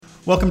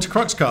Welcome to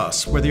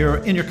Cruxcast. Whether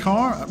you're in your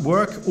car, at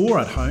work, or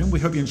at home,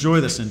 we hope you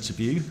enjoy this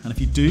interview. And if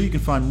you do, you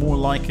can find more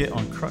like it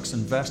on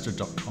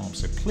cruxinvestor.com.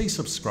 So please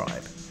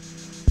subscribe.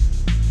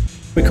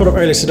 We caught up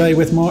earlier today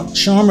with Mark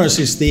Chalmers,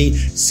 who's the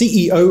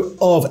CEO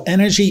of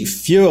Energy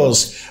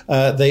Fuels.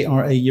 They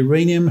are a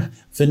uranium,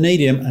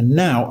 vanadium, and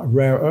now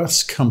rare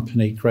earths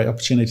company. Great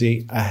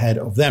opportunity ahead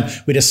of them.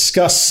 We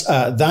discuss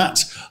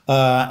that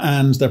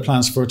and their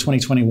plans for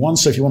 2021.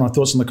 So if you want our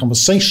thoughts on the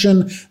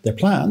conversation, their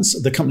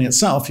plans, the company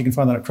itself, you can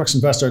find that at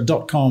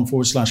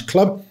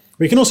cruxinvestor.com/club.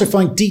 Where you can also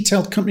find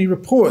detailed company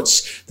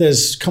reports.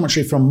 There's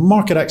commentary from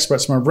market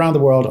experts from around the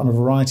world on a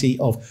variety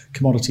of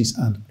commodities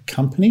and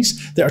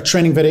companies. There are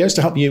training videos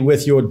to help you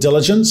with your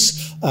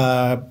diligence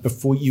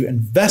before you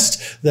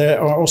invest. There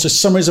are also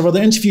summaries of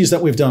other interviews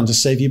that we've done to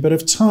save you a bit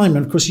of time.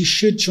 And of course, you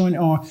should join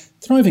our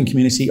thriving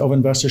community of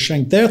investors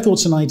sharing their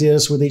thoughts and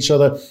ideas with each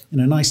other in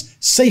a nice,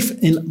 safe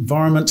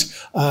environment.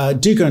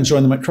 Do go and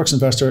join them at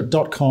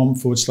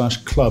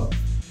cruxinvestor.com/club.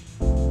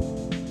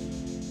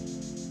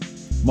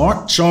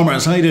 Mark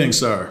Chalmers, how are you doing,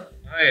 sir?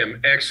 I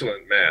am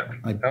excellent, Matt.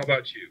 How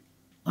about you?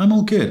 I'm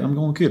all good.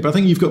 But I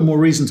think you've got more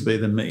reason to be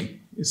than me.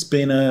 It's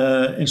been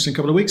an interesting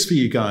couple of weeks for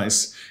you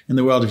guys in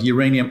the world of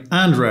uranium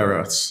and rare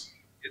earths.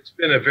 It's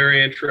been a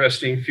very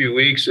interesting few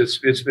weeks.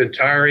 It's been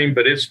tiring,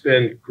 but it's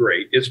been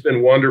great. It's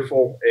been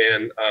wonderful,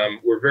 and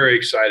we're very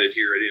excited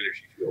here at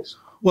Energy Fuels.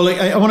 Well,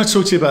 I want to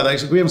talk to you about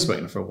that. We haven't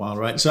spoken for a while,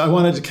 right? So I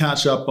wanted to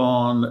catch up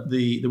on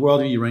the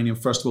world of uranium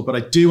first of all, but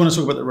I do want to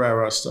talk about the rare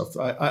earth stuff.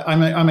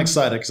 I'm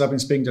excited because I've been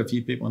speaking to a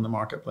few people in the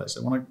marketplace.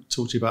 I want to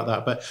talk to you about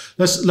that. But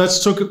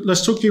let's talk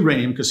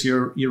uranium, because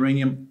you're a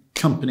uranium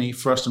company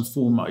first and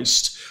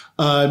foremost,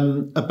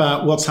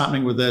 about what's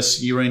happening with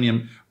this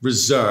uranium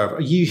reserve.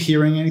 Are you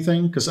hearing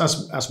anything? Because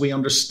as we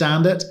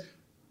understand it,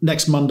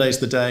 next Monday's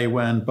the day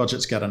when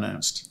budgets get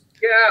announced.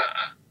 Yeah.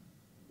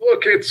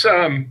 Look, it's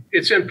in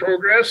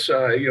progress.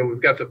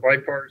 We've got the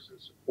bipartisan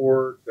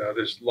support.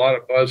 There's a lot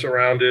of buzz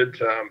around it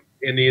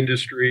in the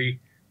industry.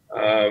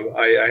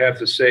 I have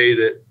to say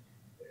that,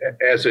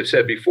 as I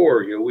said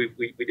before,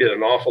 we did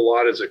an awful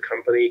lot as a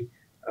company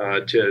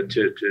to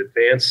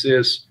advance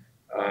this.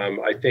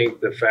 I think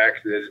the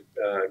fact that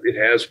it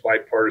has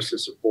bipartisan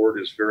support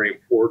is very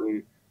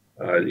important.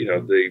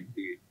 The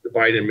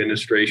Biden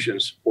administration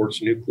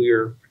supports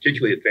nuclear,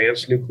 particularly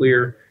advanced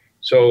nuclear.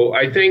 So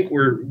I think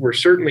we're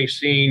certainly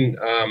seeing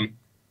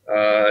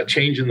a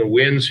change in the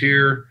winds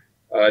here.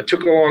 It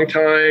took a long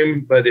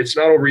time, but it's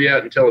not over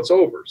yet until it's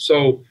over.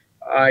 So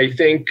I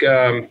think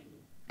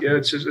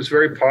it's a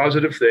very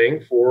positive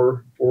thing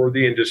for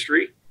the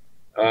industry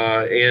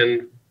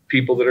and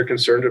people that are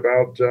concerned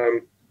about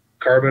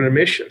carbon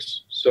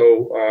emissions.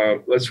 So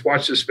let's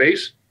watch this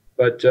space.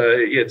 But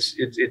it's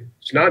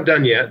not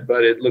done yet,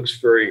 but it looks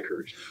very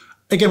encouraging.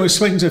 Again, we've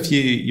spoken to a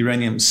few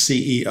uranium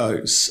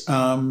CEOs,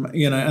 and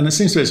there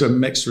seems to be a sort of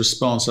mixed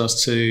response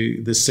as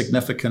to the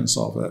significance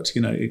of it.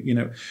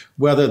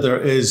 Whether there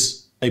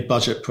is a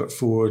budget put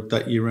forward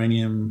that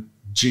uranium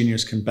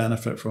juniors can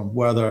benefit from,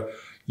 whether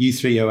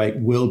U3O8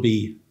 will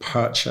be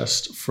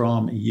purchased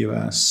from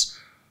US,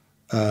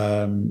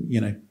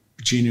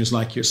 juniors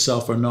like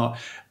yourself or not.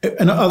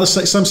 And others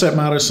say, some say it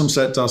matters, some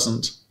say it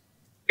doesn't.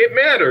 It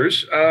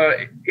matters.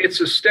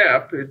 It's a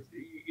step.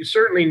 You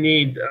certainly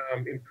need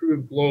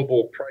improved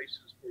global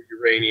prices for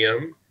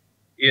uranium.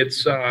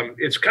 It's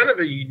kind of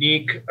a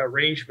unique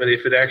arrangement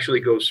if it actually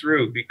goes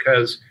through,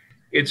 because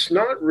it's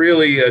not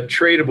really a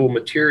tradable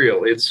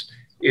material. It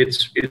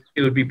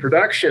would be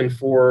production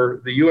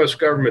for the U.S.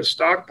 government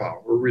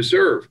stockpile or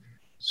reserve.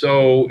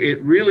 So it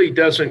really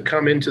doesn't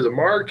come into the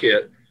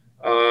market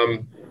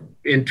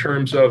in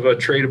terms of a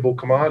tradable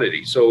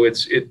commodity. So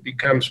it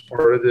becomes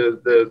part of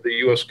the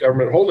U.S.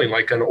 government holding,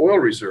 like an oil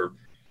reserve.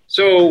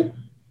 So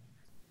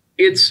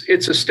it's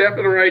a step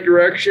in the right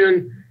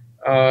direction.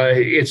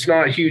 It's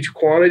not huge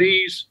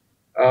quantities.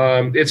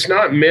 It's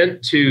not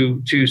meant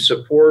to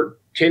support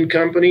 10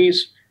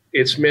 companies.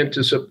 It's meant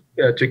to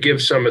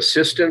give some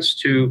assistance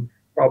to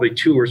probably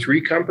 2 or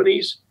 3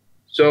 companies.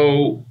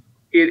 So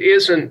it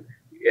isn't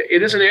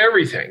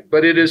everything,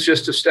 but it is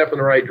just a step in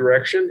the right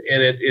direction,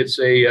 and it's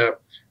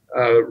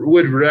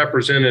would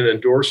represent an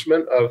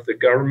endorsement of the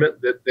government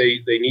that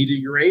they need a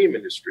uranium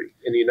industry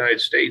in the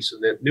United States,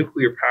 and that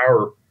nuclear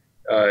power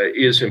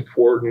is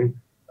important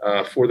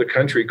for the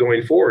country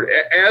going forward,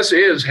 as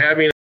is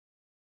having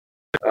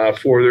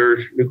for their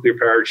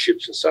nuclear-powered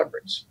ships and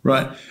submarines.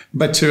 Right.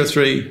 By 2 or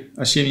 3,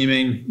 I assume you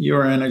mean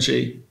your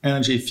Energy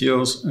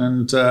Fuels,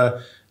 and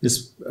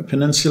is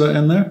Peninsula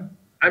in there?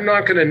 I'm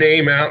not going to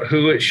name out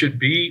who it should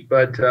be,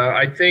 but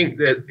I think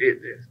that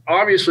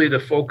obviously the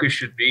focus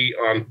should be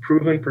on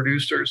proven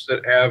producers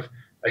that have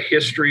a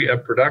history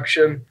of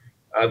production.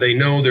 They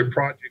know their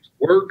projects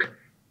work.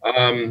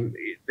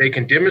 They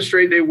can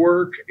demonstrate they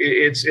work.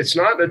 It's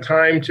not the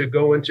time to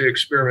go into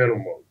experimental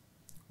mode.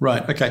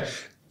 Right. Okay.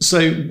 So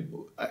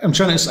I'm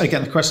trying to,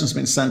 again, the question's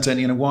been sent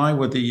in, why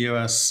would the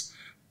US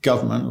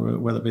government, or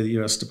whether it be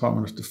the US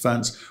Department of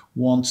Defense,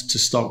 want to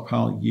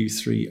stockpile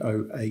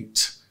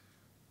U3O8?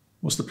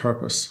 What's the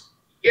purpose?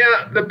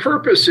 Yeah, the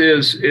purpose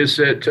is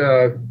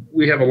that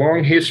we have a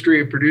long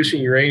history of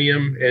producing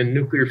uranium and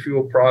nuclear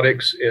fuel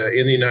products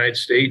in the United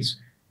States.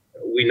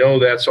 We know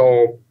that's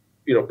all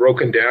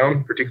broken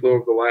down, particularly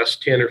over the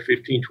last 10 or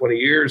 15, 20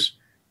 years.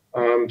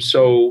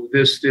 So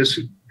this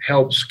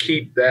helps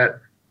keep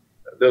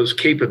those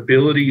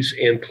capabilities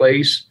in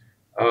place,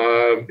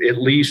 at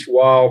least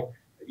while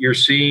you're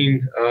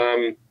seeing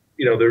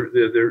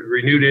the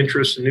renewed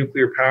interest in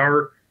nuclear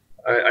power.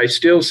 I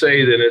still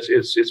say that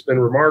it's been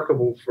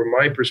remarkable from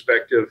my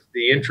perspective,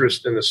 the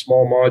interest in the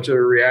small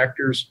modular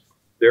reactors.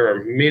 There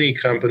are many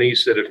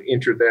companies that have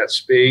entered that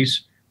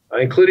space,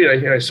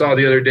 including I saw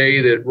the other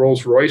day that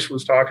Rolls-Royce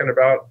was talking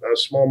about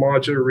small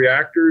modular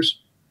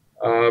reactors,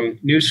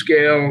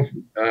 NuScale,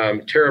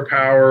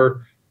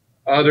 TerraPower,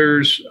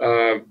 others,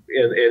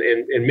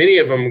 and many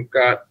of them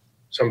got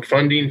some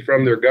funding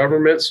from their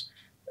governments.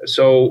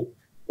 So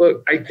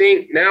look, I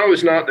think now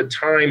is not the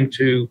time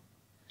to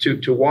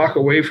walk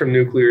away from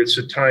nuclear. It's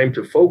a time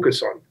to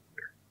focus on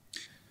nuclear.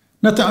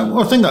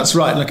 No, I think that's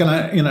right. Like,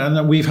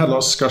 and we've had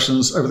lots of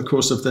discussions over the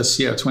course of this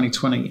year,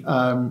 2020,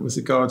 with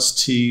regards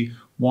to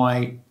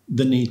why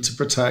the need to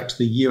protect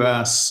the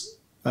US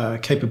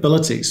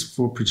capabilities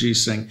for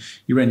producing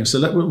uranium.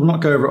 So we'll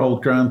not go over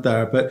old ground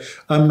there, but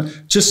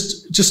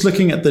just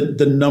looking at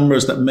the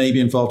numbers that may be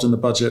involved in the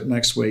budget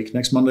next week.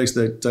 Next Monday's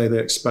the day they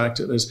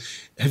expect it.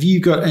 Have you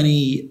got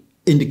any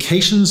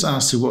indications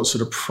as to what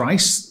sort of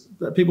price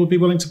that people would be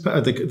willing to pay,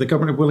 the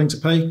government are willing to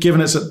pay, given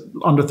it's at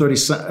under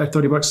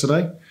 $30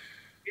 today?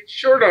 It's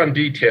short on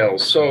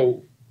details,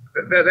 so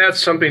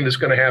that's something that's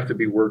going to have to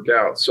be worked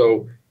out.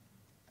 So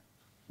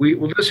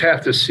we'll just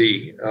have to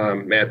see,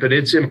 Matt. But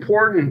it's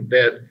important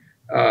that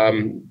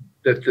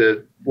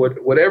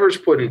whatever's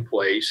put in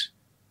place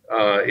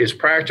is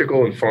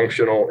practical and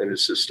functional and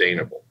is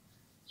sustainable.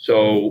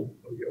 So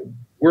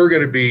we're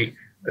going to be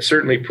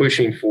certainly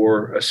pushing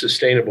for a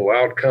sustainable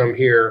outcome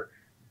here.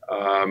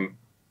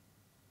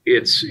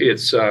 It's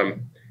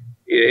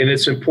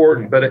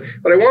important, but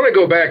I want to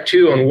go back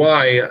too on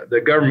why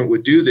the government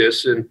would do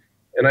this, and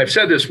I've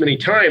said this many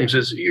times.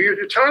 Is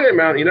you're talking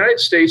about the United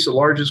States, the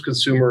largest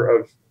consumer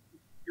of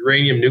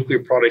uranium nuclear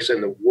products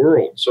in the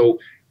world. So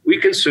we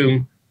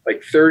consume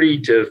like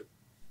 30 to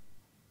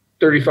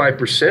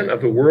 35%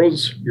 of the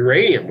world's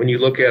uranium when you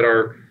look at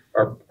our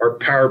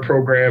power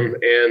program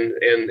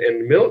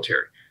and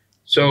military.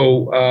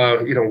 So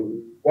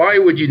why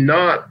would you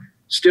not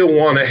still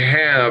want to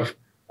have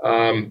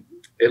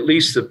at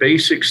least the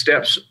basic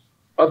steps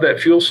of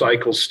that fuel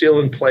cycle still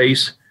in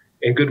place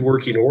and good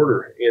working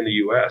order in the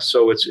U.S.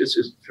 So it's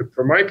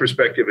from my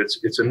perspective,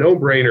 it's a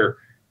no-brainer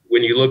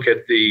when you look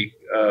at the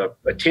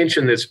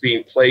attention that's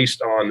being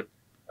placed on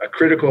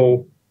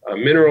critical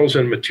minerals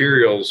and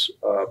materials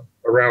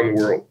around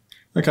the world.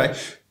 Okay.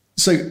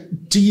 So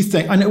do you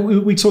think, I know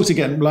we talked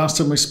again, last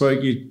time we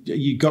spoke,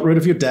 you got rid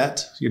of your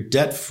debt, you're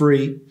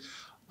debt-free.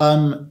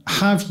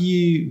 Have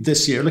you,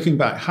 this year, looking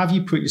back, have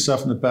you put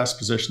yourself in the best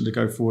position to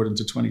go forward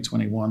into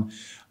 2021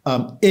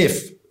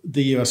 if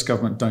the US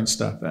government don't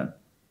step in?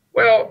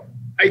 Well,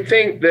 I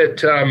think that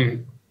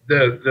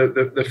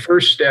the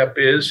first step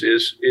is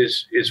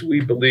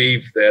we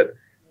believe that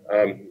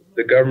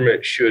the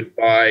government should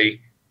buy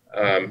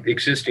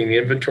existing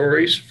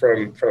inventories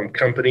from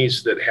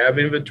companies that have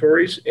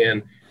inventories,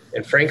 and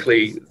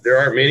frankly, there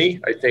aren't many.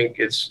 I think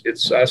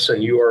it's us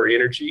and UR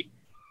Energy.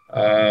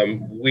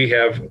 We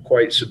have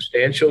quite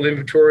substantial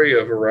inventory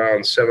of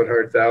around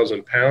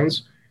 700,000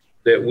 pounds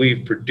that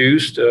we've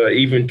produced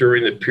even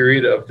during the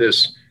period of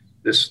this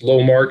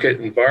low market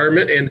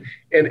environment.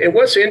 And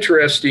what's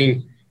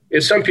interesting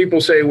is some people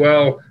say,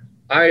 well,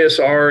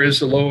 ISR is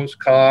the lowest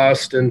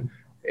cost and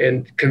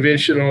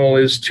conventional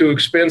is too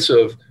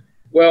expensive.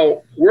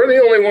 Well, we're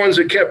the only ones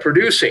that kept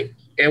producing,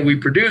 and we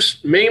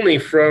produce mainly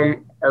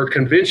from our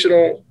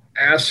conventional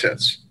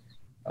assets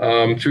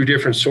through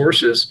different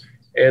sources.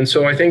 And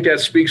so I think that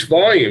speaks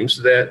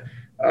volumes that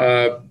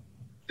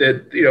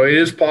it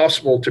is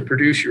possible to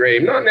produce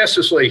uranium, not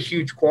necessarily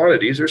huge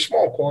quantities or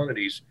small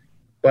quantities,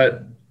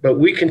 but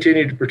we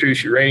continue to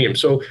produce uranium.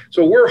 So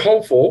we're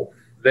hopeful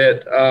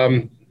that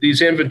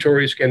these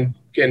inventories can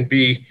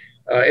be,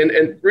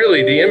 and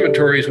really the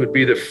inventories would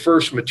be the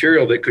first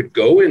material that could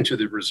go into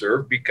the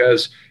reserve,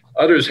 because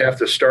others have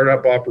to start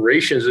up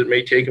operations that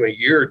may take them a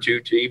year or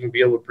two to even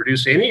be able to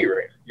produce any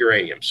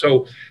uranium.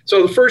 So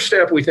the first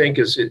step, we think,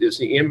 is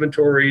the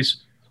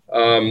inventories.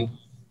 And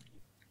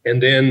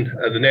then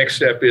the next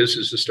step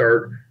is to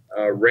start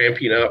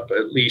ramping up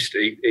at least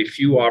a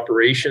few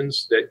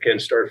operations that can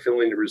start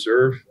filling the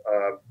reserve,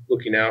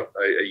 looking out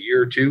a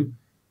year or two.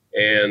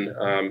 And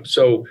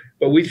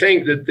but we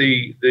think that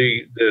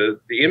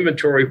the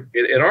inventory,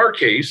 in our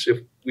case, if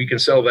we can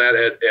sell that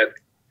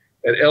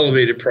at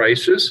elevated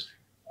prices,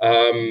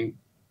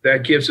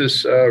 that gives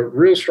us a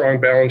real strong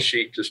balance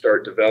sheet to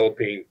start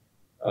developing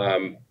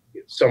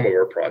some of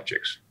our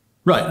projects.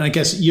 Right, and I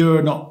guess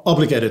you're not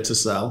obligated to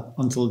sell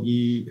until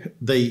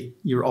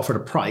you're offered a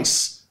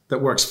price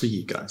that works for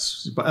you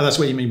guys. But that's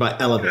what you mean by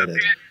elevated.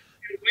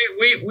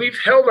 We've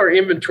held our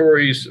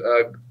inventories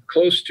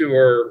close to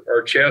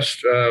our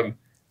chest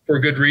for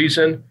good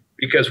reason,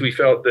 because we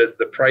felt that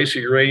the price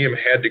of uranium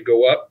had to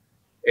go up,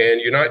 and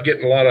you're not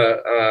getting a lot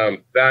of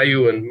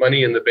value and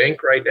money in the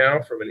bank right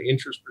now from an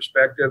interest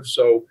perspective.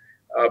 So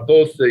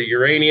both the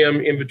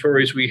uranium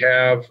inventories we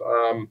have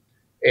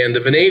and the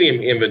vanadium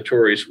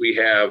inventories we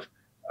have,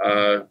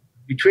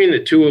 between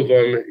the two of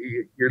them,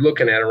 you're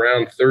looking at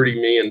around $30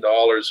 million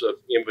of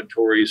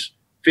inventories,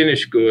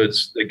 finished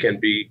goods that can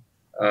be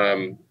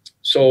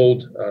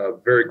sold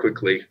very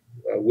quickly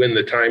when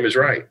the time is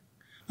right.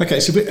 Okay,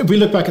 so if we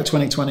look back at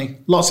 2020,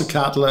 lots of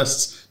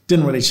catalysts,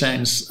 didn't really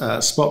change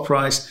spot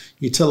price.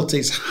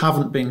 Utilities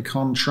haven't been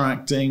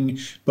contracting,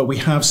 but we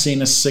have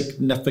seen a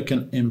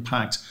significant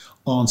impact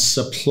on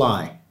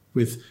supply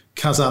with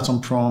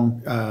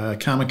Kazatomprom,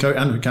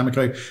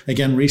 Cameco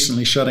again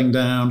recently shutting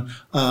down,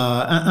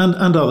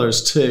 and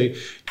others too.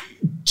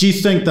 Do you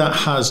think that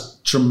has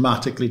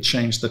dramatically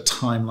changed the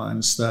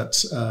timelines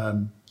that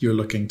you're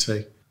looking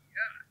to?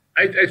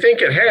 I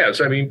think it has.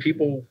 I mean,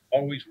 people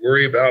always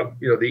worry about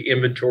the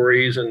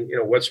inventories and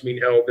what's being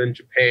held in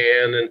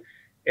Japan,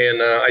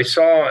 and I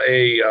saw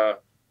a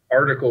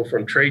article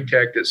from Trade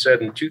Tech that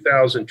said in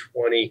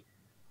 2020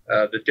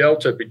 the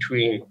delta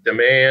between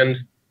demand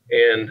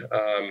and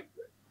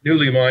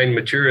newly mined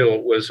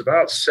material was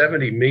about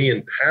 70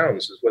 million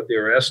pounds, is what they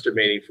were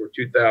estimating for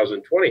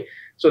 2020.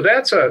 So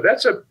that's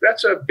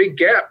a big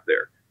gap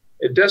there.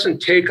 It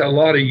doesn't take a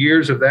lot of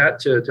years of that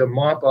to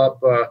mop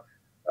up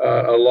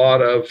a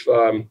lot of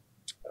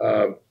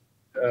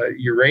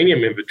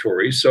uranium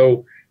inventory.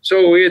 So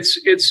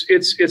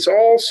it's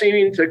all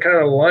seeming to kind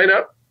of line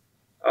up,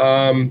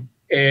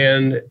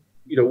 and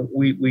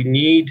we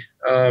need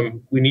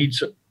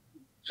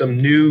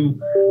some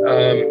new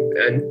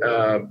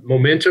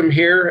momentum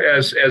here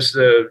as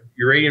the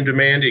uranium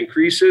demand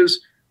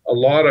increases. A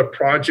lot of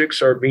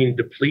projects are being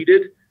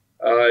depleted.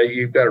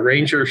 You've got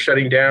Ranger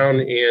shutting down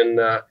in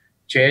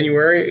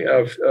January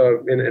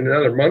in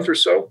another month or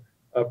so.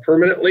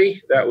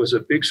 Permanently. That was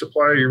a big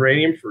supplier of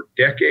uranium for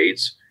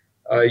decades.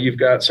 You've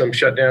got some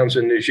shutdowns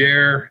in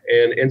Niger,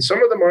 and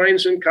some of the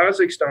mines in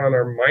Kazakhstan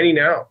are mining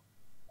out,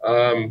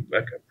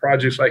 like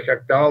projects like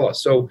Akdala.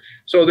 So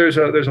there's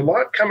a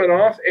lot coming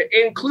off,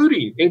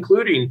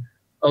 including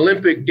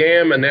Olympic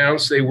Dam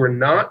announced they were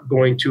not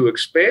going to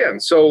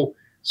expand. So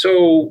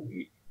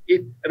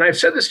and I've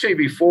said this to you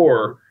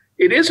before,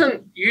 it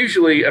isn't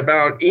usually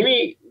about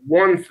any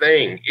one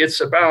thing. It's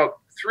about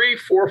 3,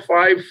 4,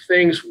 5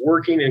 things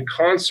working in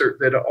concert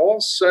that all of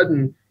a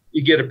sudden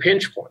you get a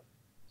pinch point.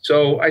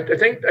 So I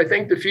think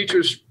the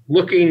future's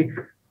looking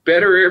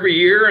better every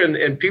year,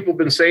 and people have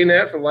been saying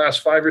that for the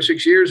last 5 or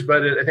 6 years.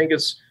 But I think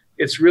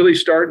it's really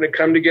starting to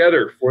come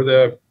together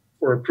for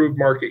improved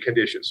market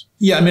conditions.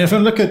 Yeah, I mean, if I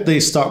look at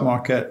the stock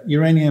market,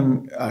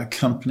 uranium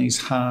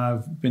companies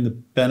have been the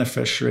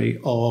beneficiary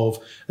of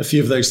a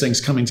few of those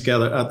things coming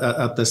together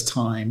at this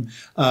time.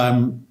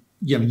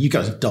 You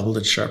guys have doubled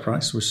its share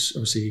price, which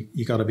obviously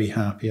you got to be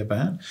happy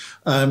about.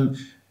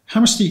 How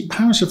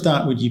much of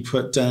that would you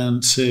put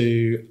down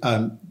to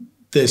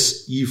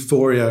this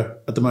euphoria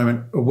at the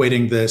moment,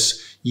 awaiting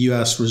this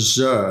U.S.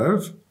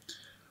 reserve,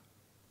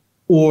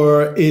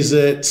 or is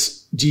it?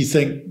 Do you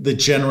think the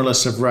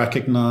generalists have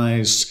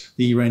recognized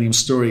the uranium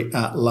story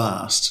at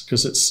last?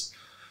 Because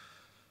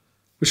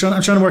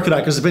I'm trying to work it out,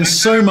 because there's been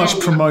so much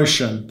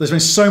promotion. There's been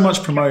so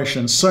much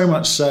promotion, so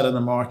much said in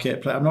the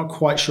market. I'm not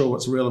quite sure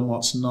what's real and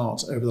what's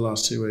not over the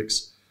last 2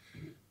 weeks.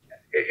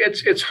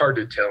 It's hard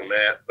to tell,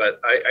 Matt, but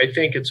I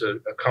think it's a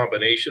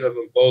combination of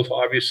them both.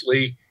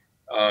 Obviously,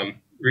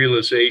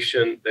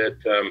 realization that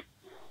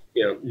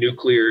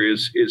nuclear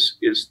is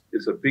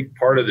a big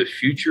part of the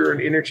future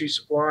in energy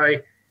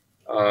supply,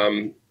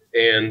 and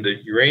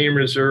the uranium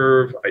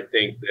reserve. I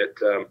think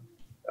that.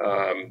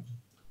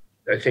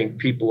 I think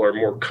people are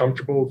more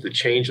comfortable with the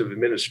change of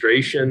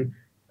administration,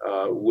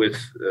 with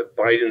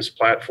Biden's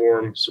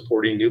platform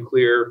supporting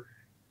nuclear,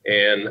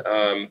 and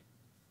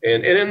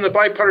in the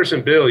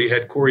bipartisan bill, you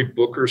had Cory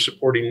Booker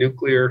supporting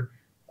nuclear.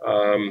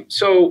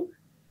 So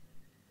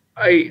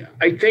I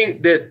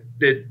think that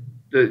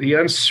the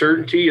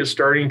uncertainty is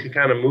starting to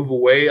kind of move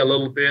away a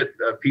little bit.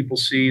 People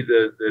see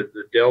the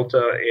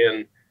delta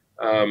in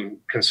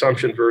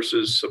consumption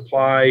versus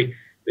supply.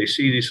 They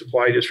see these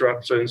supply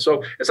disruptions.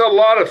 So it's a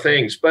lot of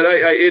things, but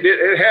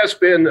it has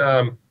been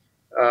a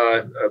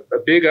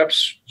big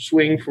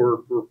upswing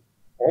for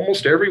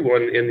almost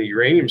everyone in the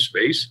uranium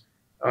space,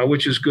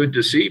 which is good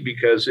to see,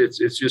 because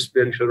it's just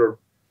been sort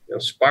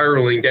of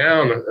spiraling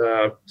down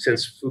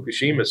since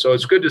Fukushima. So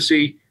it's good to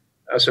see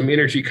some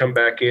energy come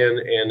back in,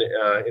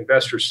 and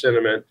investor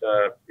sentiment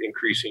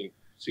increasing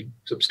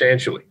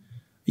substantially.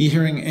 Are you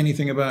hearing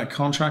anything about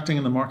contracting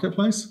in the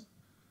marketplace?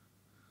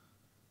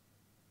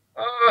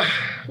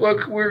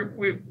 Look,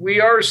 we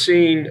are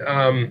seeing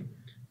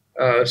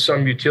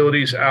some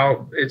utilities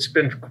out. It's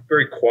been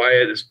very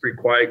quiet. It's pretty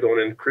quiet going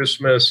into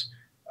Christmas.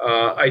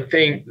 I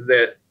think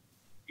that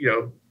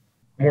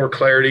more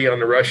clarity on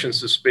the Russian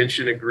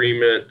suspension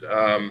agreement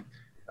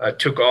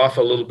took off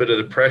a little bit of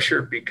the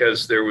pressure,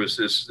 because there was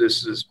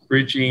this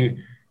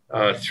bridging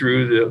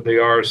through the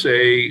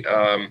RSA,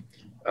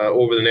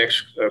 over the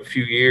next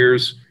few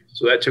years.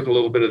 So that took a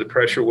little bit of the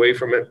pressure away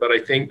from it. But I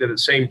think that at the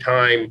same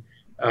time,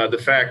 the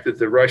fact that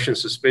the Russian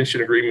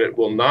suspension agreement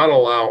will not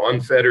allow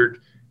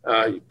unfettered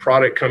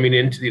product coming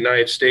into the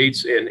United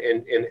States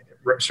and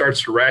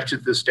starts to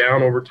ratchet this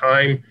down over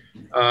time.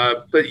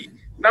 But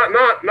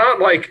not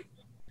like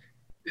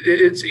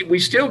we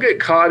still get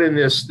caught in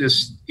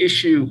this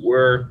issue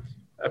where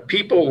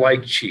people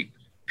like cheap.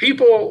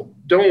 People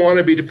don't want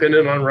to be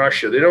dependent on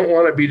Russia. They don't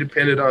want to be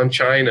dependent on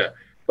China.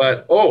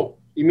 But, oh,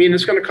 you mean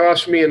it's going to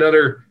cost me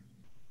another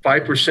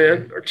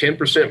 5% or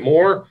 10%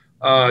 more?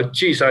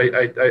 Geez,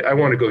 I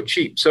want to go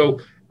cheap. So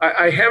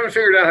I haven't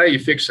figured out how you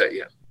fix that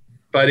yet.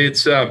 But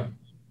it's a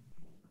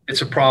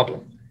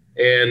problem.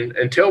 And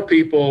until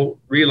people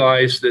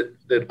realize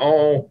that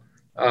all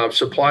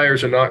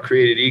suppliers are not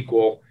created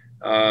equal,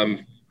 I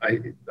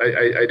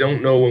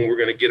don't know when we're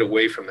going to get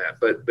away from that.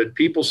 But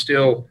people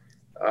still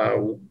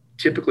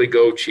typically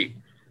go cheap,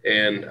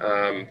 and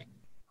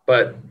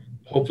but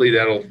hopefully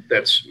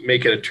that's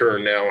making a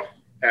turn now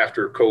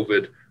after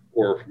COVID,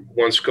 or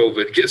once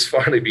COVID gets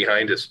finally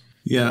behind us.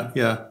 Yeah.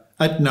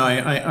 I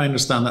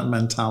understand that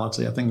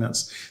mentality. I think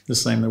that's the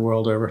same the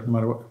world over, no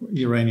matter what,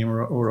 uranium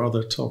or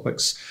other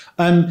topics.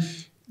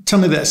 Tell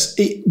me this: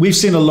 we've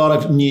seen a lot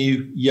of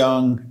new,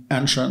 young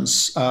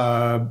entrants.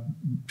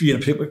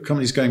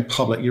 Companies going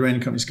public,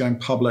 uranium companies going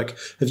public.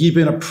 Have you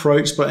been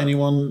approached by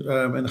anyone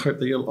in the hope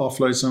that you'll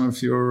offload some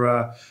of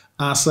your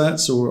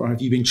assets, or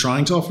have you been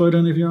trying to offload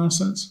any of your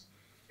assets?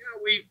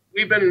 Yeah,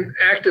 we've been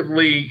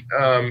actively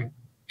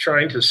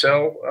trying to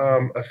sell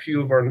a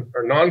few of our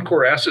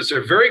non-core assets.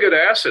 They're very good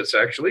assets,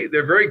 actually.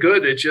 They're very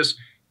good. It's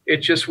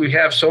just we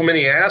have so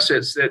many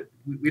assets that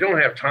we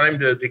don't have time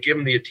to give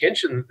them the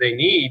attention that they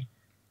need.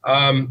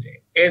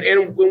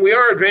 And when we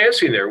are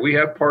advancing there, we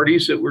have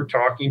parties that we're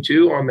talking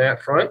to on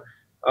that front.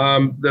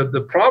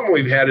 The problem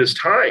we've had is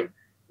time.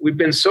 We've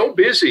been so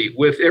busy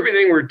with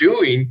everything we're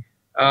doing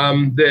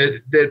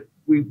that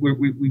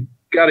we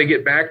got to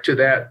get back to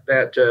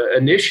that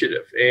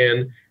initiative.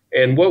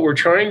 And what we're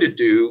trying to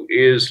do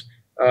is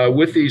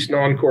with these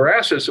non-core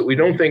assets that we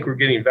don't think we're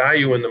getting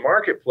value in the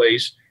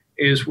marketplace,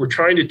 is we're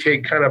trying to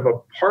take kind of a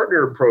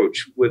partner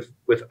approach with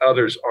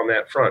others on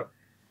that front.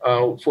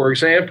 For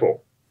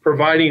example,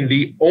 providing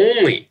the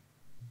only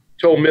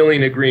toll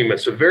milling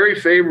agreements, a very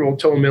favorable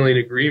toll milling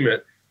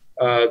agreement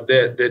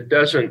that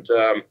doesn't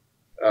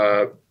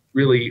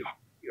really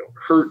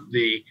hurt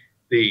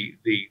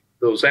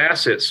those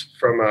assets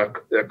from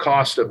a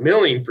cost of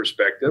milling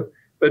perspective,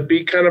 but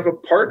be kind of a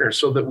partner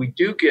so that we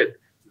do get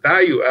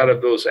value out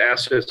of those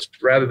assets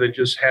rather than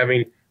just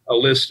having a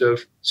list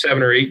of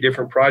 7 or 8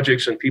 different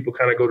projects and people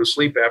kind of go to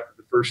sleep after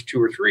the first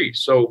 2 or 3.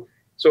 So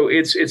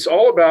it's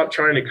all about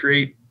trying to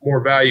create more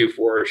value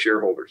for our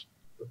shareholders.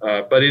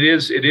 But it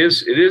is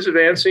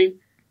advancing,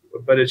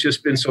 but it's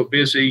just been so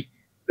busy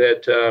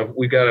that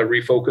we got to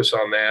refocus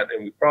on that,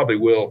 and we probably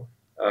will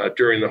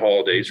during the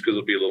holidays because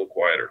it'll be a little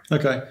quieter.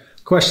 Okay.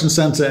 Question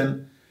sent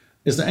in.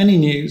 Is there any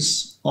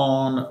news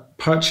on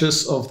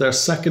purchase of their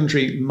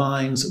secondary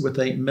mines with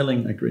a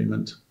milling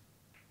agreement?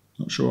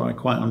 Not sure I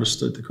quite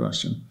understood the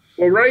question.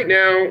 Well, right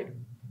now,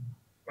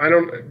 I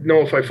don't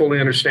know if I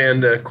fully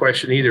understand the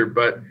question either,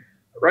 but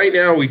right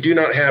now we do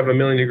not have a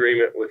milling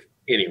agreement with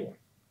anyone.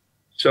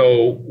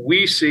 So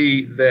we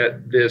see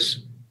that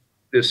this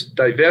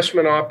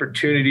divestment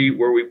opportunity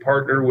where we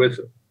partner with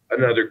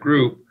another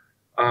group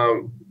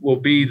will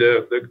be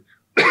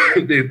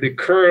the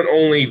current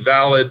only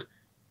valid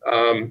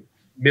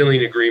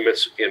milling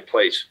agreements in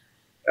place.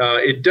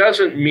 It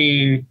doesn't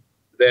mean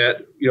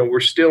that we're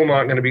still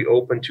not going to be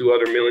open to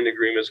other milling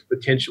agreements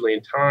potentially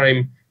in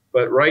time,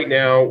 but right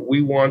now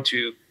we want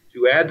to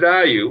add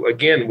value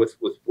again with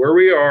where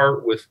we are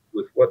with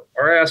what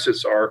our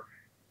assets are.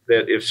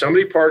 That if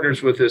somebody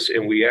partners with us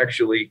and we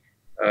actually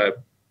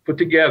put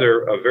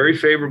together a very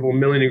favorable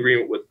milling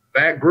agreement with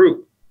that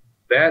group,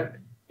 that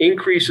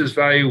increases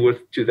value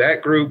to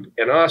that group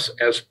and us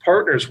as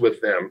partners with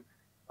them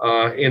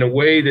in a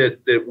way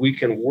that we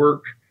can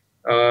work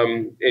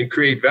and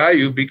create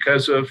value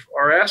because of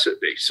our asset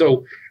base.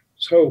 So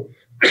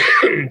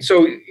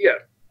yeah,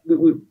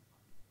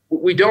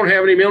 we don't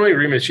have any milling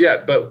agreements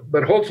yet,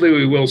 but hopefully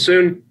we will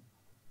soon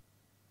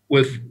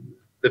with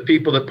the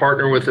people that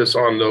partner with us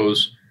on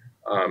those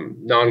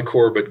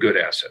non-core but good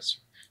assets.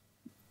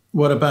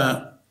 What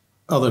about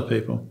other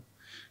people?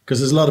 Because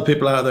there's a lot of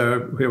people out there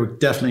who are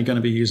definitely going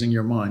to be using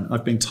your mine,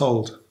 I've been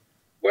told.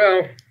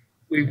 Well,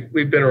 we've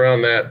been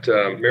around that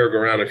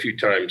merry-go-round a few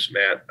times,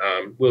 Matt.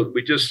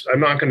 I'm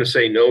not going to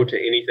say no to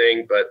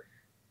anything, but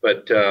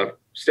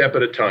step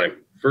at a time.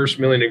 First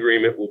milling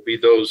agreement will be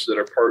those that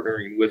are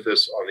partnering with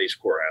us on these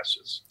core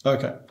assets.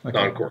 Okay.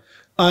 Non-core.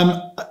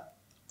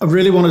 I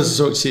really wanted to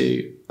talk to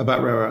you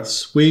about rare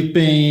earths. We've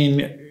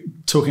been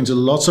talking to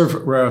lots of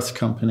rare earth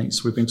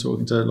companies. We've been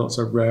talking to lots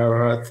of rare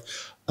earth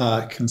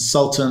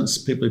consultants,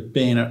 people who've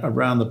been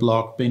around the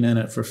block, been in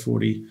it for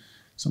 40,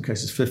 some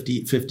cases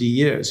 50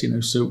 years,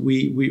 So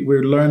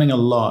we're learning a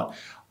lot.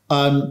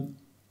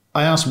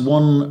 I asked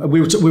one.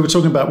 We were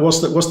talking about what's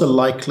the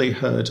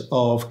likelihood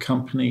of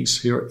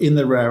companies who are in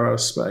the rare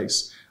earth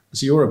space,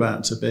 as you're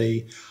about to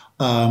be,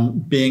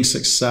 being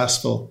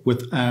successful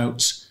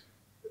without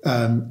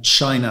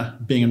China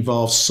being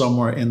involved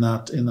somewhere in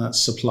that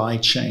supply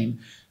chain.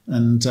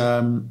 And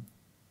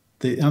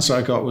the answer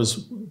I got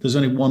was there's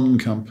only one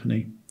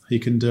company who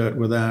can do it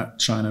without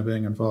China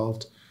being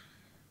involved.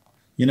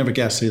 You never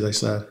guess who they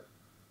said.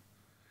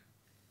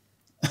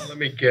 Let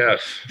me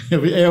guess. It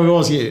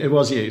was you. It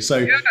was you. So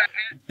yeah,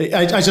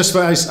 I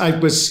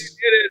was.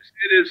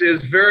 It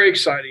is very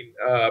exciting.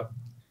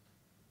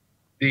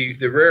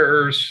 The rare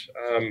earths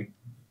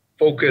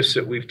focus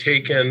that we've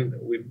taken,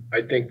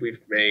 I think we've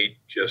made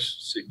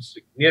just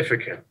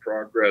significant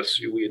progress.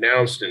 We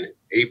announced in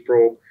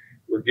April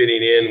we're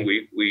getting in.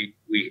 We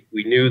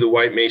knew the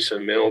White Mesa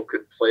Mill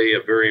could play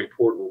a very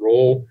important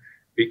role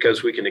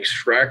because we can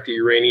extract the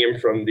uranium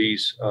from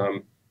these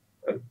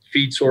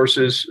feed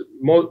sources.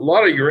 A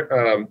lot of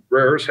rare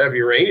earths have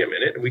uranium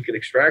in it, and we can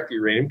extract the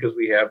uranium because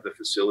we have the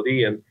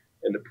facility and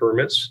the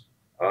permits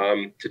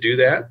to do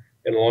that,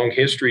 and a long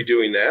history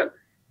doing that.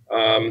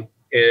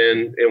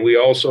 And we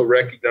also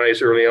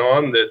recognized early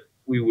on that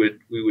we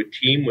would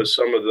team with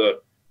some of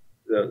the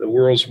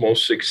world's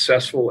most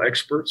successful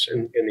experts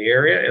in the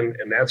area,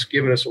 and that's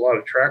given us a lot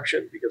of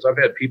traction because I've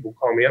had people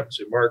call me up and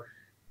say, Mark,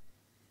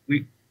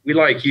 we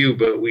like you,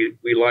 but we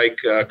like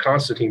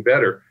Constantine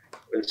better.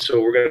 And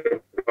so we're going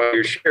to buy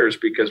your shares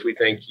because we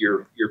think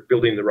you're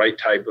building the right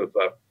type of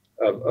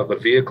a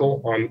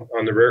vehicle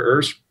on the rare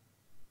earths.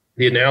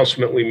 The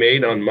announcement we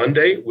made on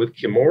Monday with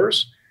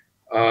Chemours,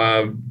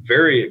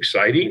 very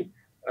exciting.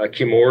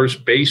 Chemours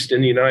based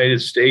in the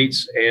United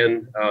States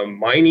and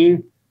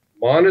mining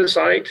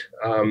monazite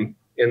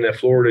in the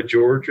Florida,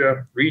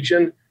 Georgia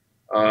region,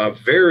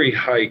 very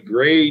high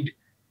grade.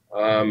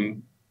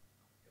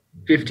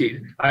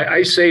 50.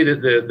 I say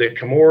that the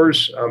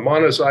Chemours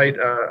monazite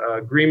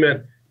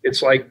agreement,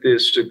 it's like the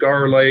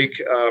Cigar Lake,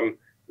 the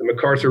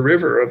McArthur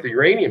River of the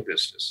uranium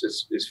business.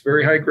 It's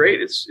very high grade.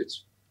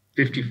 It's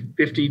 50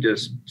 to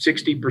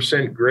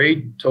 60%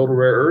 grade total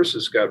rare earths.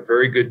 It's got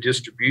very good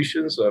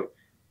distributions of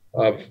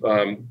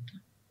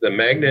the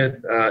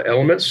magnet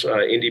elements,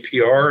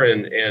 NdPr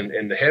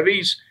and the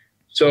heavies.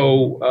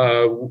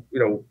 So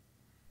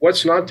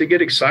what's not to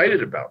get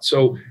excited about?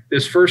 So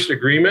this first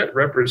agreement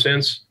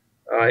represents,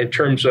 in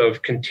terms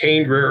of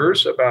contained rare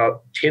earths,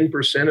 about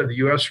 10% of the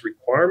U.S.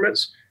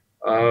 requirements.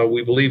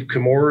 We believe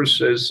Chemours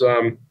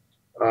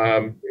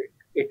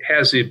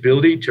has the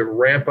ability to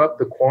ramp up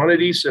the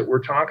quantities that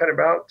we're talking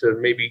about to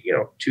maybe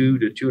 2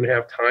 to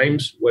 2.5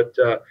 times what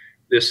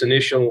this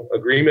initial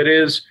agreement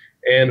is.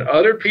 And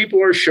other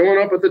people are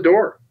showing up at the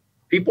door.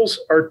 People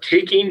are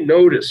taking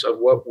notice of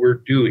what we're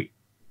doing.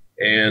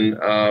 And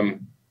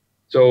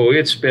so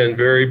it's been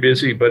very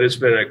busy, but it's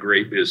been a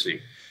great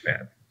busy,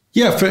 Matt.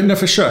 Yeah,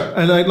 for sure.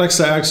 And like I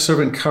say, I sort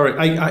of encourage,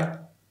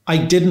 I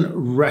didn't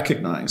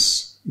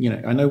recognize,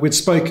 I know we'd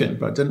spoken,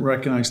 but I didn't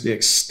recognize the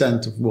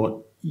extent of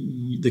what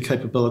the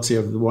capability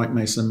of the White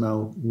Mesa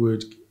Mill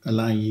would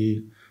allow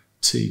you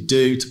to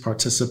do, to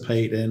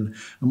participate in,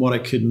 and what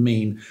it could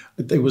mean.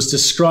 It was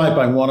described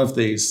by one of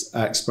these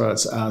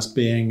experts as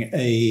being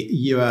a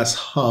US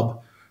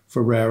hub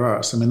for rare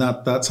earths. I mean,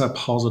 that's how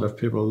positive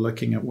people are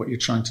looking at what you're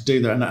trying to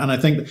do there. And I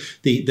think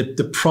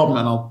the problem,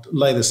 and I'll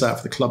lay this out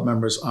for the club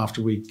members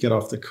after we get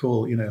off the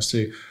call, as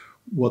to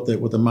what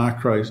the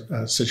macro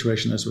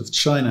situation is with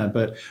China.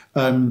 But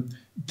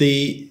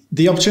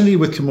the opportunity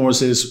with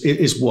Chemours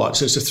is what?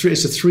 So it's a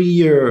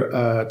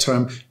 3-year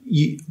term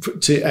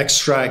to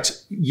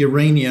extract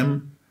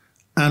uranium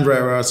and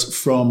rare earths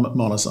from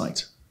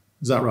monazite.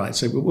 Is that right?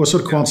 So what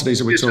sort of quantities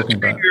are we talking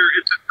about?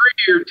 It's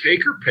a 3-year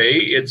take or pay.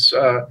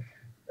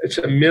 It's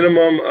a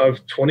minimum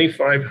of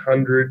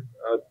 2,500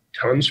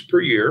 tons per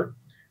year.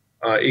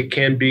 It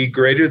can be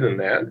greater than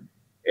that.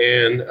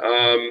 And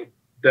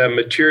the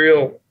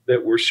material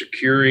that we're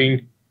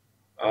securing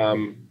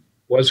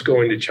was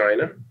going to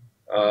China.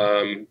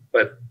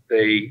 But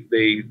they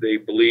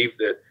believe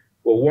that,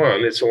 well,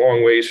 one, it's a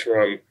long ways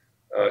from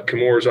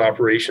Chemours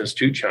operations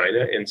to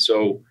China. And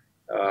so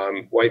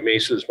White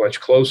Mesa is much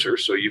closer.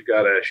 So you've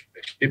got a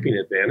shipping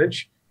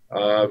advantage.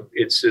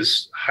 It's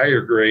this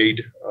higher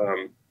grade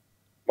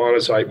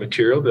monazite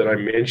material that I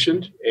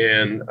mentioned.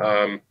 And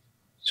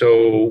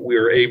so we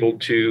were able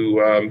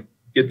to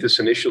get this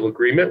initial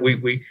agreement.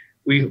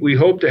 We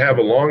hope to have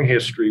a long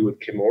history with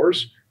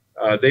Chemours.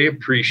 They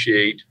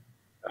appreciate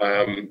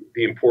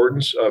the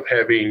importance of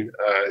having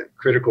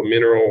critical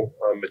mineral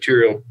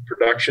material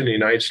production in the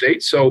United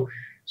States. So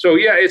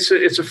yeah, it's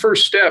a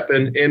first step.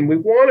 And we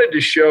wanted to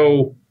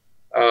show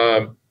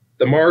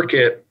the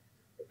market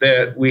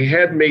that we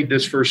had made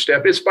this first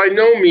step. It's by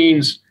no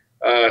means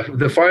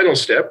the final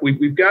step.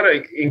 We've got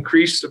to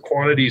increase the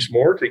quantities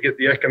more to get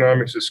the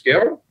economics of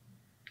scale.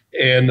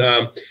 And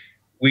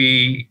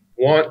we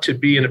want to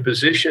be in a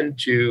position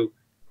to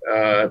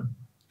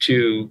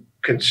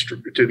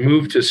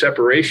move to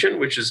separation,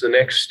 which is the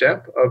next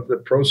step of the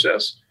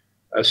process.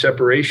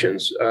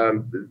 Separations,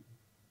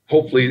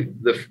 hopefully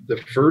the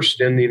first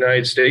in the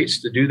United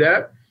States to do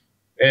that.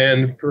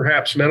 and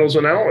perhaps metals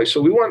and alloys. So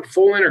we want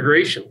full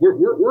integration.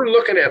 We're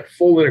looking at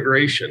full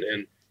integration,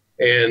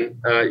 and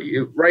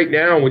right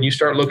now, when you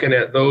start looking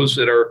at those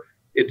that are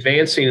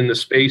advancing in the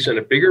space in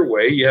a bigger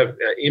way, you have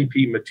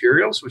MP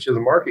Materials, which has a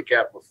market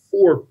cap of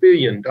 $4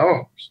 billion,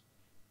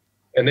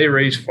 and they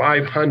raised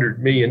 $500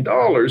 million,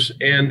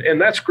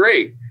 and that's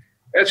great.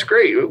 That's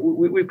great.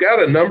 We've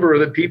got a number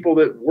of the people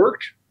that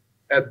worked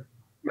at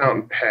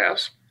Mountain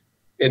Pass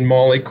in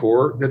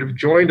Molycorp that have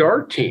joined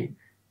our team.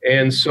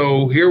 And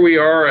so here we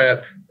are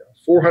at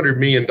 $400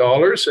 million,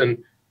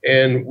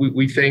 and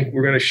we think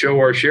we're going to show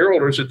our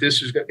shareholders that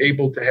this is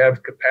able to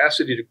have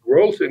capacity to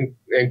growth and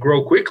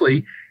grow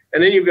quickly.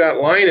 And then you've got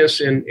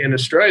Lynas in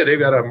Australia. They've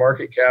got a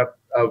market cap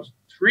of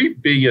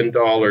 $3 billion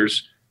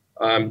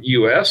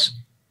US,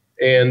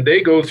 and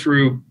they go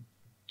through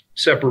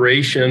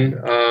separation,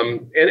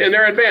 and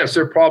they're advanced.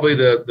 They're probably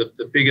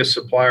the biggest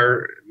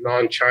supplier,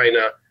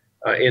 non-China,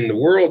 in the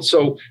world.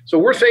 So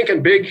we're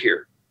thinking big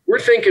here. We're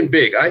thinking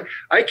big.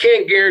 I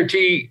can't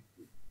guarantee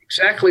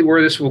exactly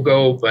where this will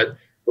go, but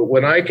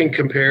when I can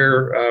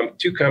compare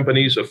two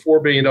companies, a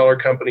 $4 billion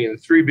company and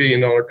a $3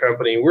 billion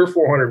company, we're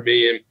 $400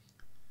 million.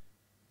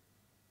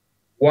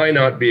 Why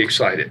not be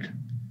excited?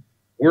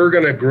 We're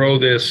going to grow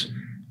this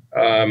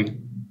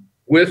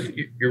with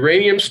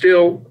uranium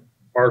still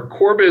our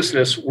core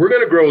business. We're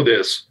going to grow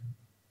this,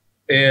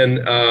 and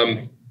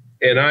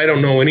I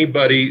don't know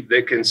anybody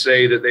that can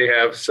say that they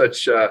have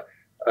such an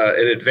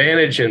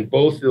advantage in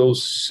both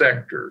those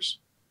sectors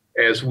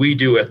as we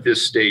do at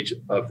this stage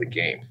of the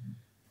game.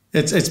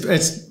 It's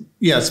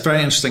very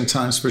interesting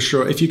times for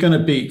sure. If you're going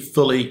to be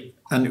fully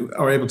and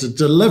are able to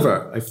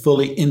deliver a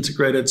fully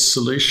integrated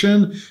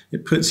solution,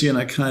 it puts you in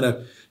a kind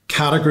of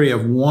category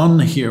of one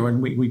here,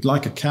 and we'd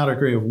like a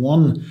category of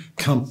one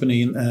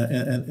company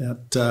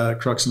at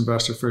Crux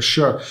Investor for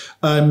sure.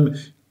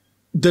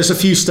 There's a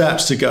few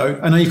steps to go.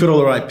 I know you've got all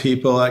the right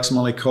people,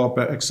 ex-Molycorp,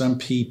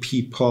 ex-MP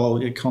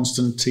people,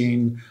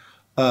 Konstantin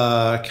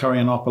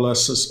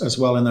Karyanopoulos as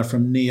well in there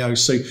from NEO.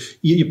 So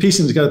you're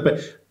piecing together,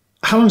 but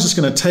how long is this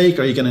going to take?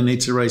 Are you going to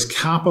need to raise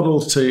capital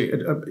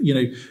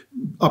to,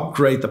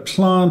 upgrade the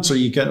plant?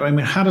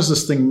 Or how does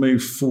this thing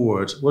move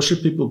forward? What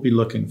should people be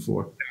looking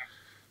for?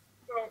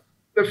 Well,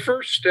 the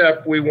first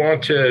step, we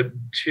want to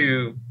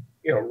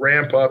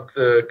ramp up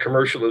the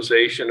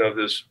commercialization of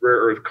this rare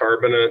earth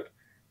carbonate.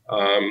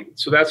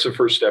 So that's the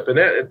first step. And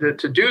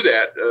to do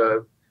that,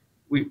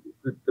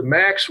 the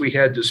max we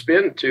had to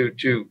spend to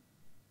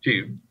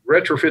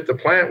retrofit the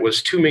plant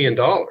was $2 million.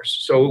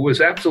 So it was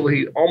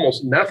absolutely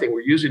almost nothing.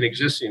 We're using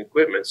existing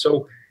equipment.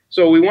 So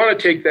we want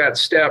to take that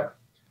step.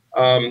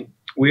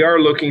 We are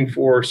looking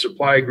for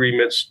supply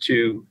agreements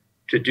to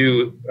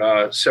do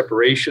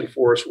separation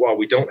for us while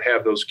we don't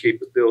have those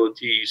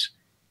capabilities.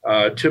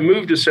 To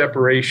move to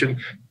separation,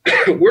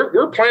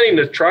 we're planning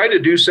to try to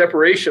do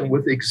separation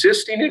with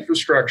existing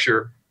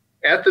infrastructure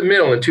at the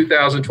mill in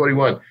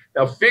 2021.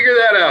 Now, figure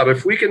that out.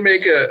 If we can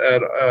make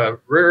a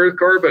rare earth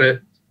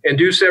carbonate and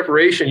do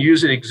separation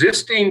using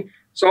existing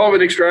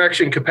solvent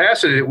extraction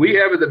capacity that we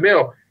have at the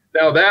mill,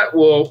 now that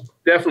will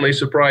definitely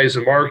surprise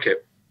the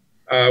market.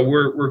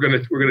 We're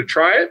gonna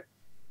try it.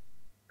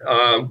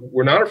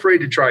 We're not afraid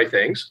to try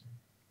things,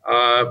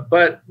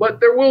 but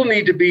there will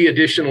need to be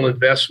additional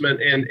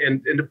investment,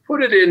 and to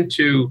put it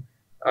into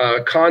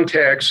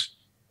context,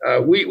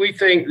 we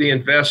think the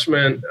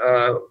investment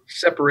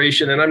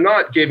separation, and I'm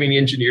not giving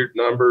engineered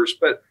numbers,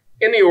 but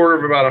in the order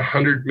of about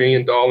 $100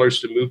 million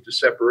to move to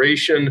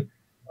separation.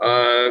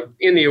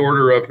 In the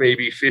order of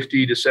maybe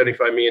 $50 to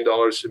 $75 million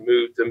to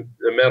move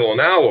the metal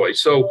and alloy.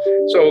 So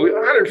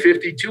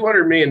 $150,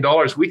 $200 million,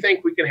 we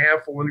think we can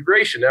have full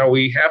integration. Now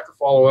we have to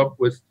follow up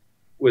with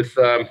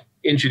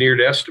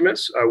engineered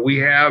estimates. We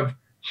have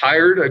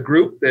hired a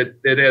group that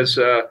has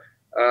a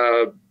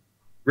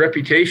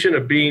reputation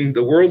of being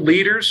the world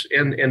leaders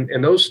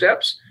in those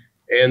steps.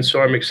 And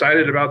so I'm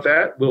excited about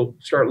that. We'll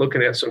start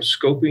looking at some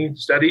scoping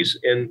studies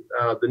in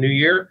the new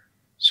year.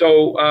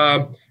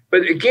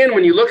 But again,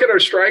 when you look at our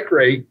strike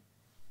rate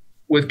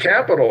with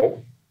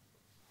capital,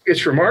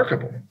 it's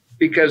remarkable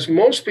because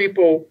most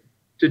people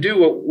to do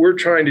what we're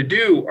trying to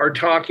do are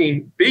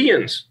talking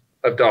billions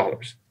of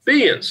dollars,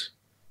 billions.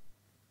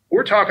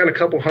 We're talking a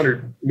couple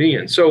 $100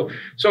 million. So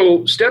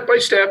step by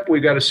step,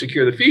 we've got to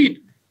secure the feed.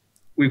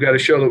 We've got to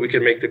show that we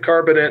can make the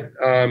carbonate,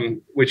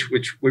 which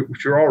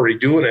we're already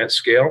doing at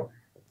scale.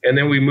 And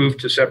then we move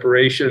to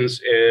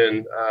separations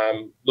and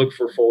look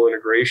for full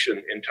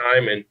integration in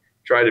time and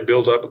try to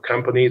build up a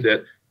company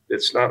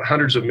that's not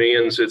hundreds of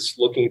millions. It's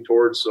looking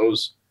towards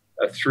those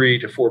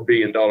 $3 to $4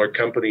 billion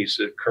companies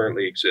that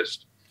currently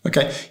exist.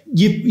 Okay.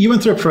 You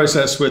went through a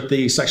process with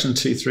the Section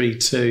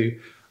 232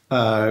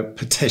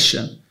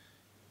 petition.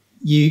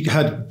 You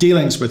had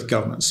dealings with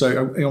government.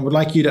 So I would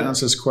like you to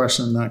answer this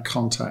question in that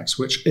context,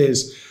 which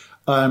is,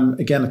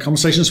 again, the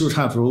conversations we've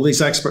had with all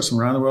these experts from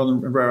around the world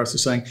in rare earths are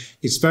saying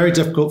it's very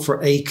difficult for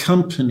a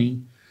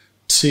company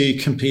to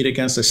compete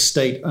against a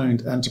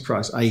state-owned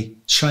enterprise, a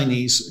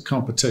Chinese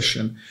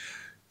competition.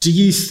 Do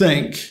you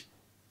think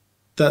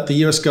that the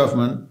US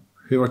government,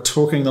 who are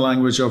talking the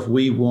language of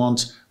we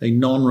want a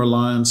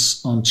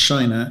non-reliance on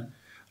China,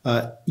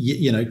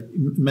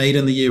 made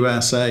in the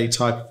USA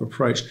type of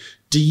approach.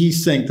 Do you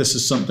think this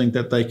is something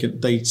that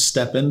they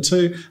step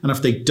into? And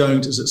if they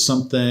don't, is it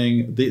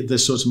something,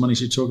 this sorts of money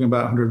you're talking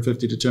about,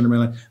 150 to 200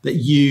 million, that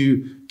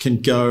you can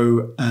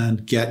go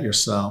and get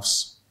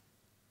yourselves?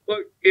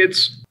 Look,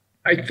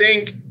 I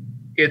think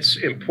it's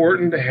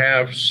important to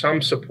have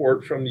some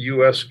support from the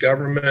U.S.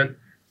 government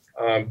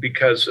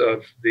because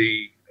of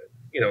the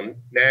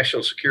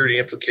national security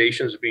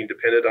implications of being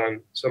dependent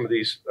on some of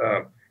these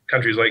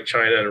countries like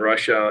China and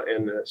Russia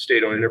and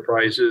state-owned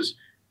enterprises.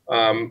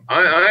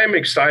 I'm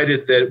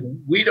excited that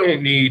we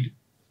don't need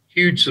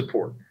huge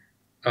support.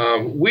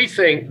 We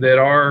think that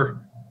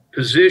our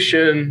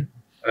position,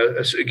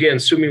 again,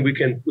 assuming we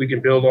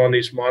can build on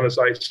these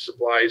monazite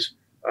supplies,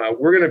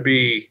 we're going to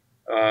be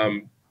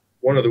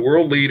one of the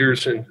world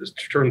leaders in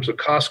terms of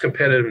cost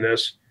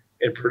competitiveness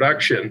and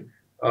production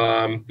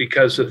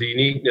because of the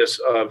uniqueness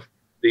of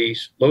the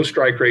low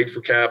strike rate for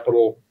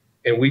capital.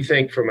 And we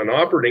think from an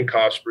operating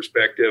cost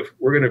perspective,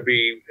 we're going to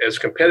be as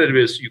competitive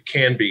as you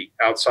can be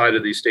outside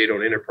of these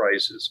state-owned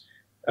enterprises.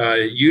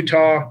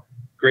 Utah,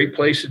 great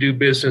place to do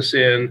business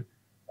in.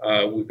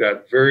 We've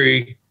got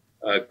very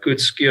good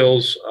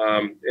skills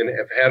and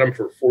have had them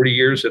for 40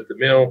 years at the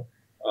mill.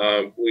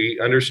 We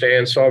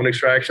understand solvent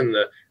extraction,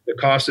 the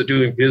cost of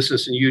doing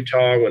business in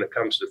Utah when it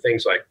comes to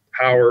things like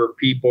power,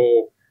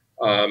 people,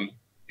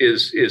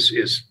 is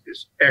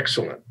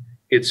excellent.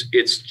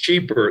 It's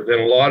cheaper than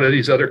a lot of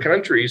these other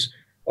countries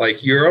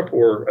like Europe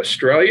or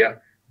Australia,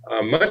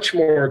 much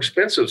more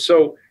expensive.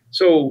 So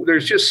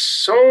there's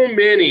just so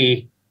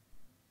many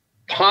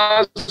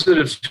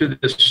positives to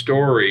this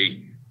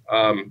story,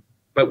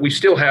 but we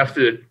still have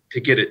to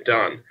get it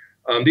done.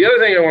 The other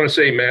thing I want to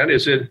say, Matt,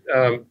 is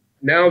that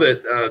now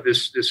that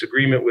this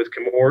agreement with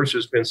Chemours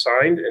has been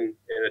signed and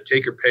a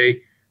take or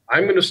pay,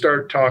 I'm going to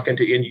start talking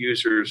to end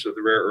users of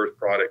the rare earth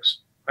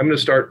products. I'm going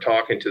to start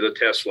talking to the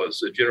Teslas,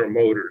 the General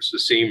Motors, the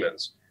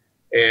Siemens.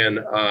 And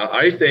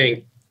I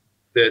think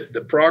that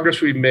the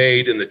progress we've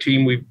made and the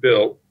team we've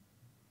built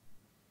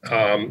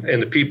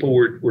and the people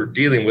we're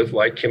dealing with,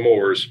 like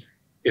Chemours,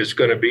 is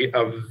going to be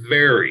a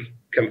very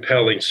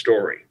compelling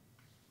story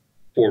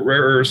for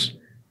rare earths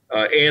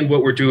and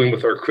what we're doing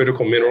with our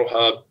critical mineral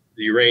hub,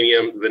 the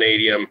uranium,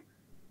 vanadium,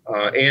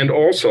 and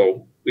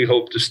also we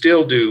hope to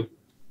still do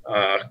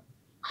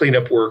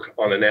cleanup work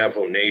on the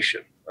Navajo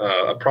Nation.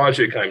 A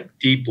project I'm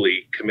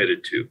deeply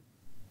committed to.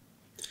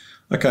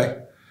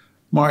 Okay,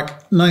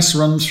 Mark, nice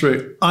run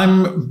through.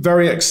 I'm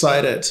very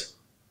excited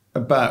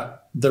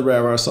about the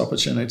rare earths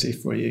opportunity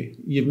for you.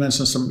 You've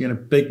mentioned some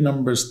big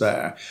numbers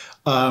there.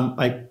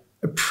 I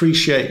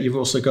appreciate you've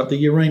also got the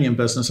uranium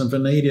business and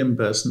vanadium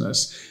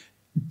business.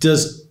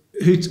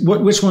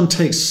 Which one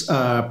takes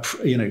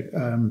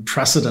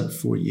precedent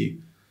for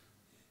you?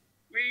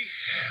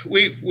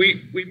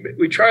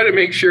 We try to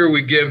make sure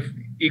we give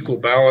equal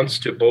balance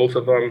to both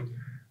of them.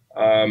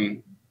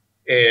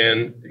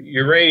 And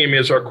uranium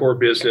is our core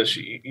business.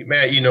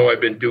 Matt,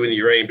 I've been doing the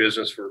uranium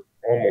business for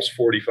almost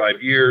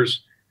 45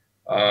 years,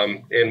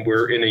 and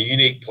we're in a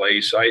unique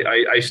place.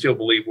 I still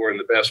believe we're in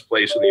the best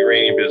place in the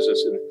uranium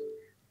business in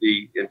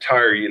the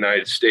entire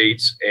United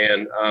States.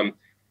 And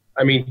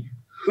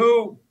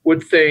who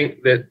would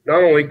think that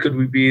not only could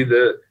we be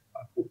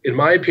in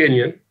my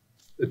opinion,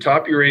 the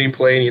top uranium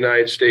play in the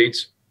United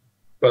States,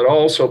 but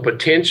also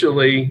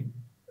potentially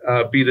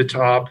be the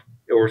top,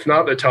 or if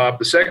not the top,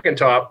 the second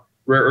top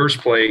rare earths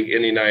play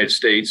in the United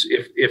States,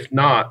 if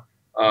not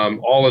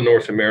all of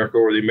North America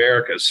or the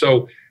Americas.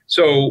 So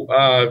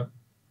we're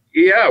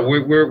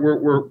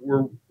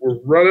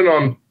running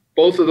on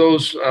both of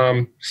those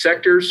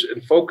sectors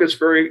and focus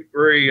very,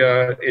 very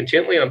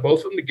intently on both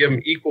of them to give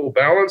them equal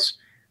balance.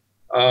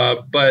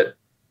 But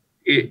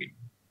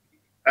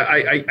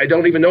I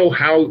don't even know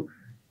how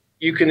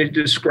you can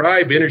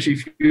describe Energy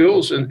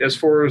Fuels as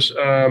far as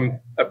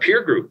a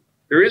peer group.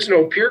 There is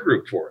no peer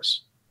group for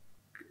us.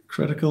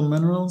 Critical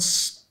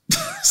minerals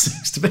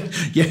seems to be.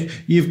 Yeah,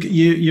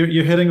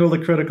 you're hitting all the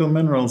critical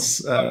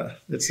minerals.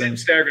 It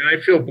seems. Staggering. I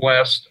feel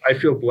blessed.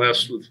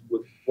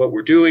 with what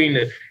we're doing,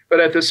 but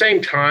at the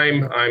same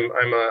time,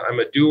 I'm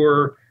a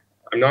doer.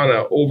 I'm not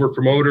an over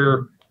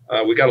promoter.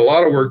 We got a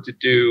lot of work to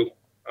do.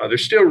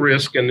 There's still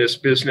risk in this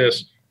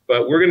business,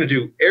 but we're going to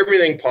do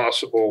everything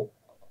possible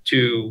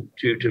to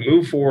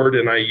move forward.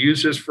 And I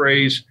use this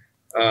phrase.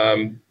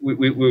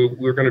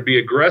 We're going to be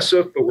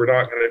aggressive, but we're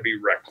not going to be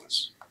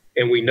reckless.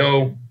 And we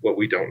know what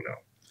we don't know.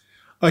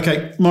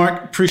 Okay,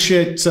 Mark,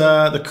 appreciate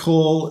the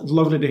call.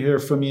 Lovely to hear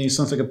from you.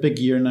 Sounds like a big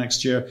year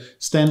next year.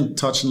 Stay in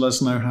touch and let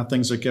us know how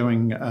things are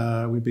going.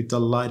 We'd be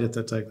delighted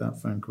to take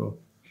that phone call.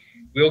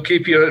 We'll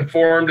keep you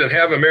informed and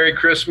have a Merry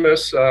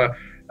Christmas.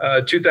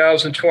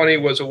 2020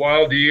 was a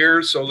wild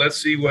year, so let's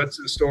see what's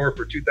in store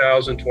for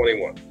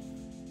 2021.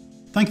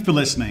 Thank you for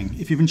listening.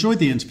 If you've enjoyed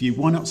the interview,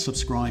 why not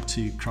subscribe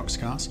to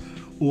Cruxcast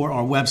or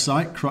our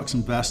website,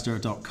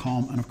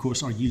 cruxinvestor.com, and of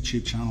course our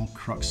YouTube channel,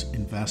 Crux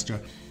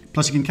Investor.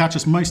 Plus you can catch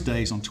us most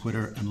days on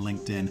Twitter and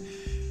LinkedIn.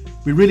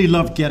 We really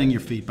love getting your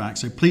feedback,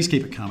 so please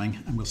keep it coming,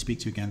 and we'll speak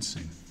to you again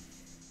soon.